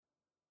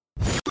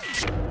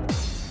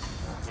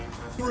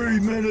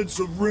3 minutes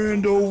of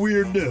rando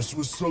weirdness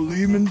with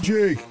Salim and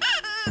Jake.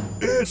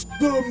 It's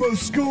the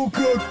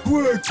Muskoka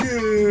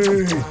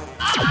Quickie!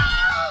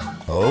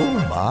 Oh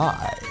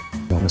my.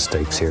 No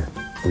mistakes here.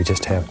 We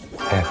just have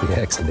happy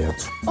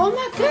accidents. Oh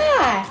my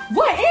God!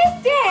 What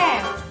is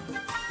that?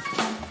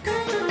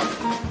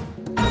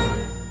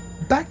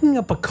 Backing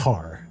up a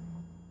car.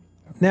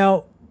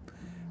 Now,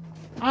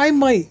 I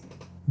might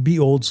be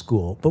old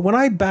school, but when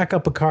I back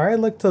up a car, I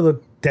like to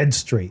look dead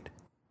straight.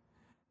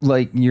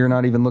 Like you're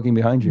not even looking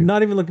behind you.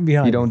 Not even looking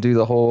behind. You don't do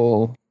the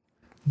whole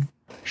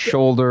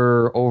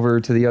shoulder over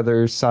to the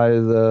other side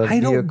of the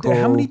vehicle.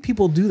 How many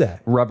people do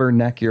that?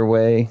 Rubberneck your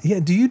way. Yeah,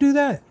 do you do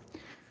that?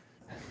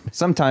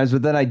 Sometimes,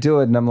 but then I do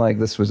it and I'm like,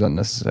 this was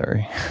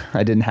unnecessary.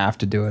 I didn't have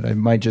to do it. I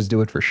might just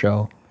do it for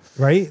show.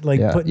 Right? Like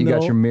Yeah, putting you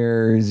got your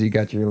mirrors, you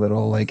got your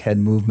little like head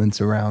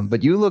movements around,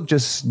 but you look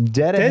just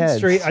dead ahead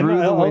straight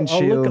through the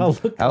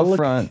windshield, out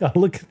front.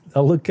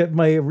 I'll look at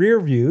my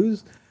rear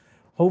views,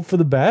 hope for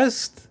the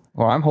best.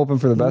 Well, I'm hoping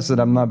for the best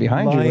that I'm not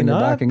behind you when you're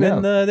backing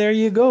up. And there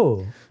you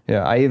go.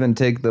 Yeah, I even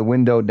take the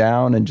window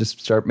down and just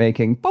start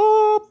making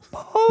boop,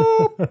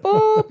 boop,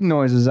 boop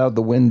noises out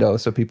the window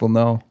so people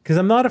know. Because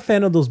I'm not a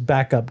fan of those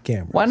backup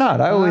cameras. Why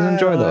not? I always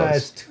enjoy those.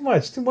 It's too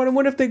much.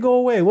 What if they go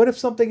away? What if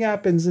something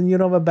happens and you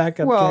don't have a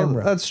backup camera?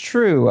 Well, that's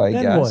true, I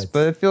Then guess. what?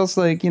 But it feels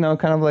like,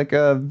 kind of like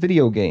a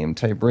video game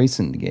type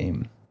racing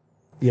game.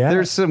 Yeah.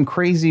 There's some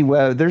crazy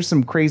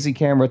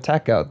camera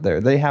tech out there.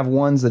 They have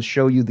ones that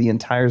show you the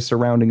entire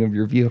surrounding of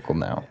your vehicle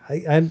now.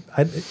 And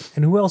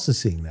who else is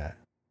seeing that?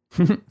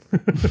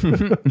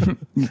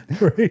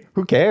 Right?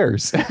 Who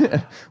cares?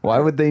 Why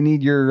would they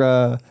need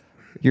your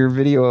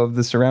video of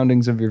the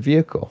surroundings of your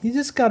vehicle? You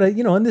just gotta,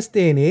 in this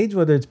day and age,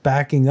 whether it's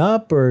backing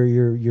up or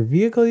your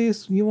vehicle,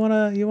 you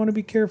wanna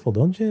be careful,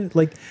 don't you?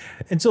 Like,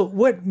 and so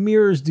what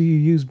mirrors do you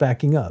use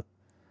backing up?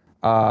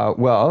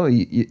 Well,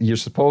 you're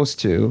supposed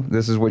to.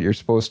 This is what you're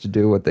supposed to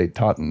do. What they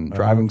taught in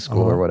driving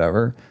school or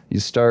whatever. You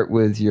start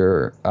with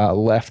your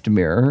left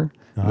mirror.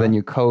 Then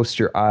you coast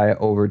your eye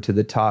over to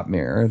the top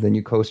mirror. Then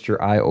you coast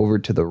your eye over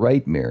to the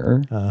right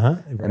mirror. Right.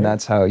 And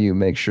that's how you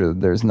make sure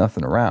that there's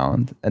nothing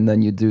around. And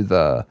then you do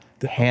the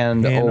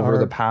hand over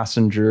the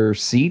passenger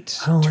seat,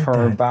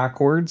 turn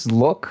backwards,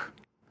 look.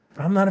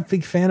 I'm not a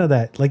big fan of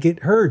that. Like, it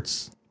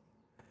hurts.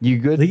 You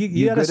good? Like,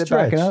 you gotta good at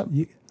stretch. backing up?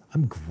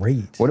 I'm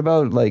great. What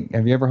about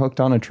have you ever hooked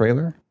on a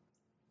trailer?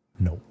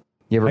 No.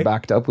 You ever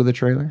backed up with a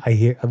trailer?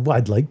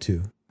 I'd like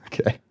to.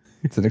 Okay.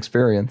 It's an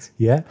experience.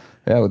 Yeah.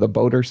 Yeah, with a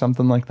boat or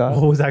something like that.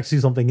 Oh, was actually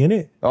something in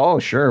it? Oh,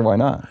 sure. Why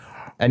not?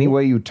 Any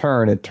way you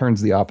turn, it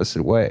turns the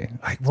opposite way.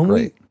 When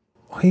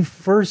we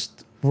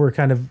first were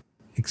kind of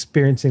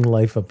experiencing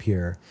life up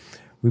here,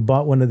 we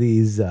bought one of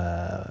these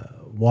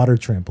water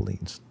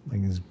trampolines,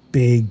 like this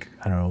big,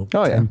 I don't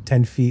know,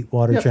 10 feet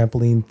water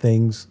trampoline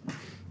things.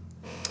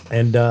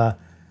 And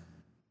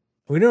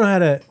we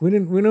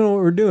didn't know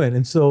what we're doing.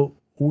 And so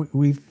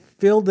we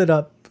filled it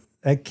up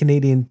at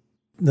Canadian,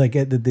 like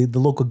at the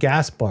local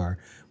gas bar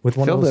with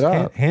one of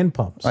those hand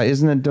pumps.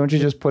 Don't you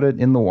just put it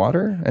in the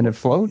water and it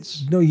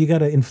floats? No, you got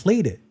to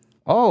inflate it.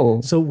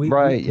 Oh, so we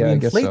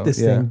inflate this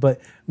thing,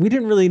 but we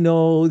didn't really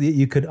know that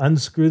you could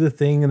unscrew the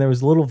thing and there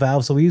was a little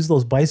valve. So we used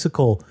those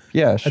bicycle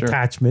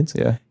attachments.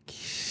 Yeah.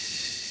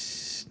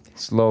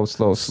 Slow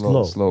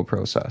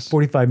process.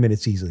 45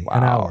 minutes easily,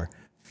 an hour.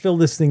 Fill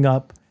this thing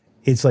up.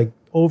 It's like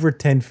over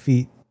 10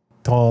 feet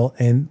tall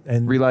and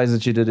realize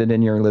that you did it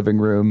in your living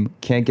room.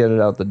 Can't get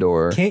it out the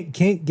door. Can't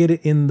get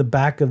it in the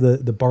back of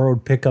the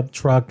borrowed pickup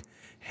truck,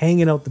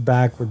 hanging out the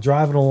back. We're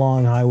driving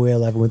along Highway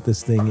 11 with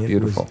this thing.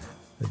 Beautiful.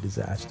 Was a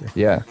disaster.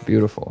 Yeah,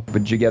 beautiful.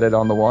 But did you get it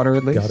on the water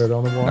at least? Got it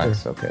on the water.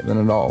 Nice. Okay, then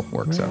it all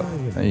works out.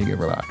 And you can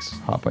relax.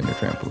 Hop on your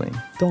trampoline.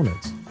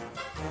 Donuts.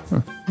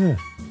 Huh. Yeah.